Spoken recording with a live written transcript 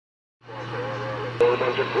A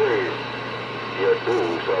bunch of green. Yeah,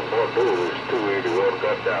 dudes, more dudes. 281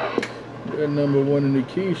 got down. That number one in the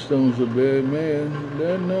Keystone's a bad man.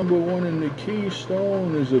 That number one in the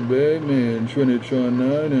Keystone is a bad man.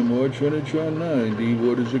 Trinitron9 and more Trinitron9. D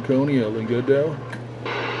Waters of Coney Island. Got down.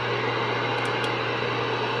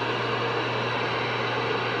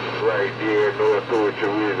 Right there, North Coach,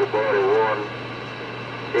 the body one.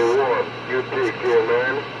 It won. You take care,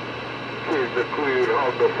 man. Keep the clean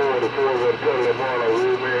out the 44 and tell them all I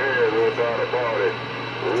will me hands, no doubt about it.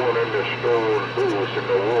 One in the stone, loose in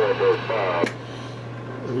the water, Bob.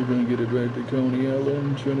 We're going to get it back to Coney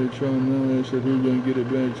Island. Trinitron9 said who's going to get it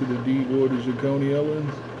back to the deep waters of Coney Island.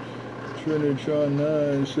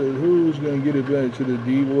 Trinitron9 said who's going to get it back to the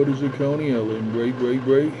deep waters of Coney Island. Break, break,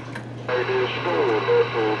 break. I did stone,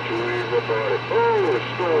 North Coach, the body. Oh,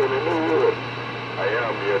 stone in the wood. I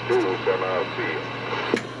am your deuce and I'll see you.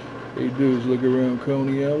 Hey dudes, look around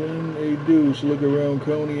Coney Island. Hey dudes, look around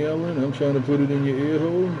Coney Island. I'm trying to put it in your ear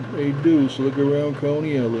hole. Hey dudes, look around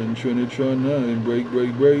Coney Island. Trinitron9, break,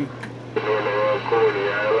 break, break. Going around Coney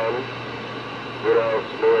Island. Good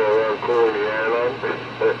house, going around Coney Island.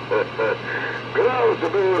 Good house,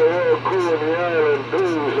 going around Coney Island.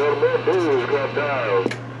 Dudes, my dudes got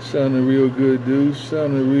down. Sounding real good, dudes.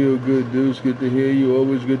 Sounding real good, dudes. Good to hear you.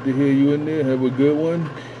 Always good to hear you in there. Have a good one.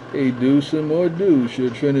 Hey, deuce and more deuce.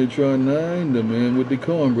 Your Trinitron9, the man with the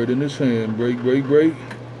cornbread in his hand. Break, break, break.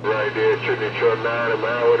 Right there, Trinitron9, the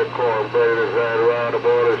man with the cornbread in his hand. Around the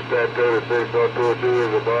border, stand 36 on 2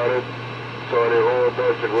 years about it. Saw the whole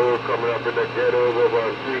bunch of roads coming up in the ghettos of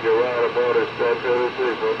Antigua. Around the border, stand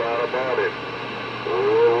 36, no doubt about it.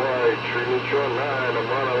 All right, Trinitron9, the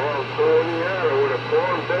man around Coney Island with a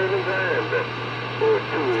cornbread in his hand. So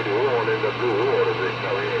 281 in the blue water, they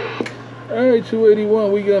come in. Alright,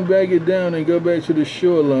 281, we gonna back it down and go back to the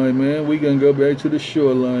shoreline, man. We gonna go back to the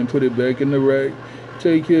shoreline, put it back in the rack.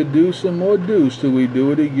 Take your deuce and more deuce till we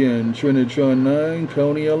do it again. Trinitron9,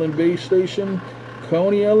 Coney Island Base Station.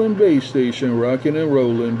 Coney Island Base Station, rocking and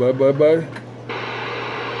rolling. Bye, bye, bye.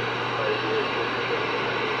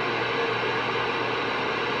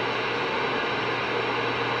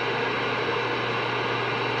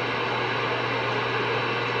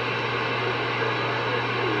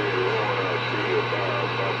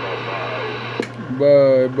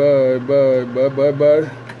 Bye, bye, bye, bye, bye, bye,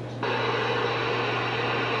 bye.